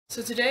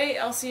So today,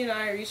 Elsie and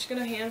I are each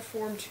going to hand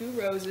form 2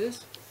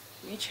 roses.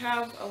 We each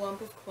have a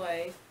lump of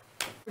clay.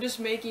 We're just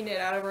making it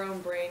out of our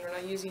own brain. We're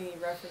not using any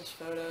reference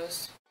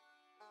photos.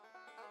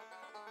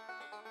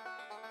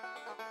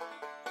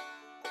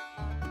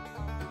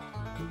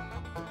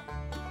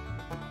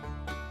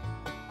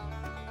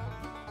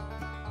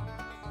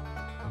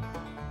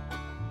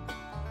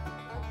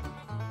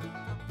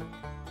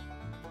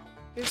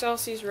 Here's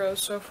Elsie's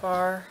rose so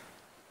far.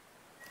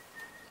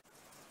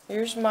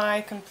 Here's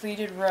my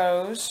completed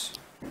rose.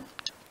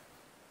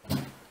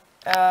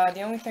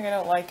 The only thing I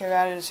don't like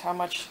about it is how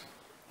much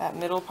that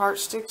middle part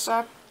sticks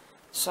up.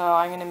 So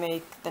I'm going to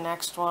make the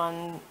next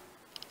one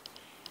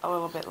a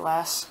little bit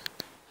less.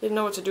 Didn't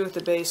know what to do with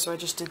the base, so I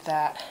just did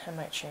that. I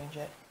might change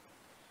it.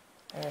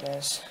 There it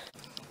is.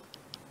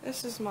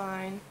 This is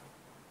mine.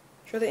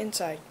 Show the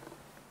inside.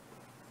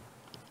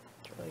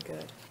 It's really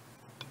good.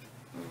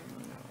 No,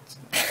 it's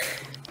not.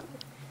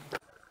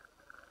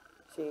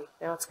 See,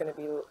 now it's going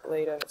to be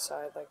laid on its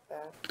side like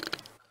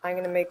that. I'm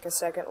going to make a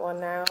second one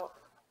now.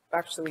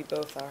 Actually, we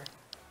both are.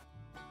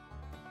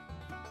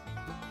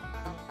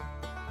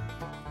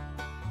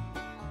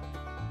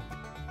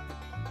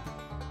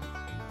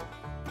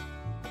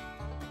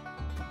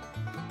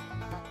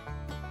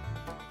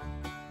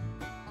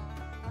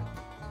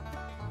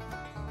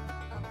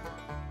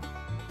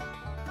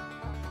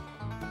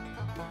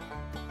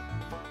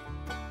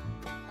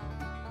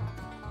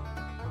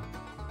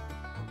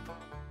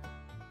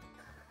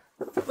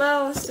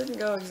 Well, this didn't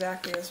go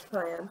exactly as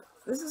planned.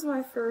 This is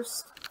my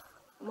first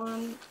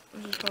one,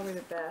 which is probably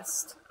the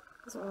best.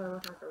 Doesn't really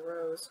look like a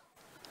rose.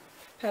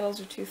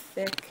 Petals are too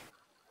thick.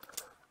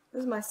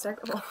 This is my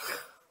second one,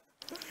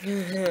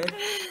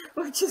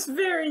 which is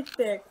very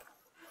thick.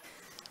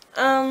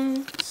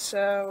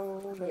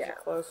 So yeah,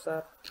 close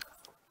up.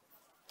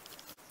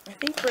 I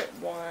think we're at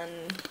 1.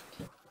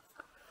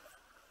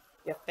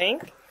 You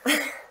think?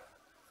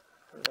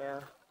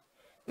 Yeah.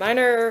 Mine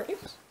are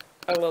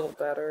a little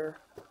better.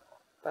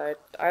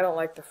 But I don't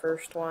like the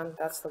first one.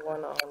 That's the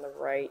one on the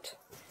right.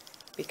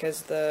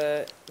 Because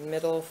the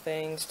middle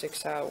thing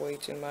sticks out way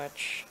too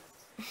much.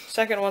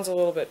 Second one's a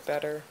little bit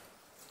better.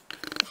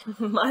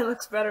 Mine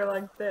looks better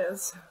like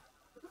this.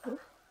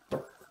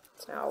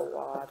 It's now a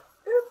wad.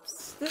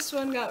 Oops, this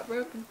one got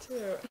broken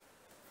too.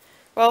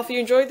 Well, if you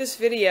enjoyed this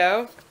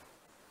video,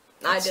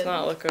 let's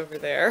not look over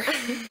there.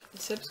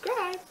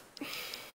 Subscribe.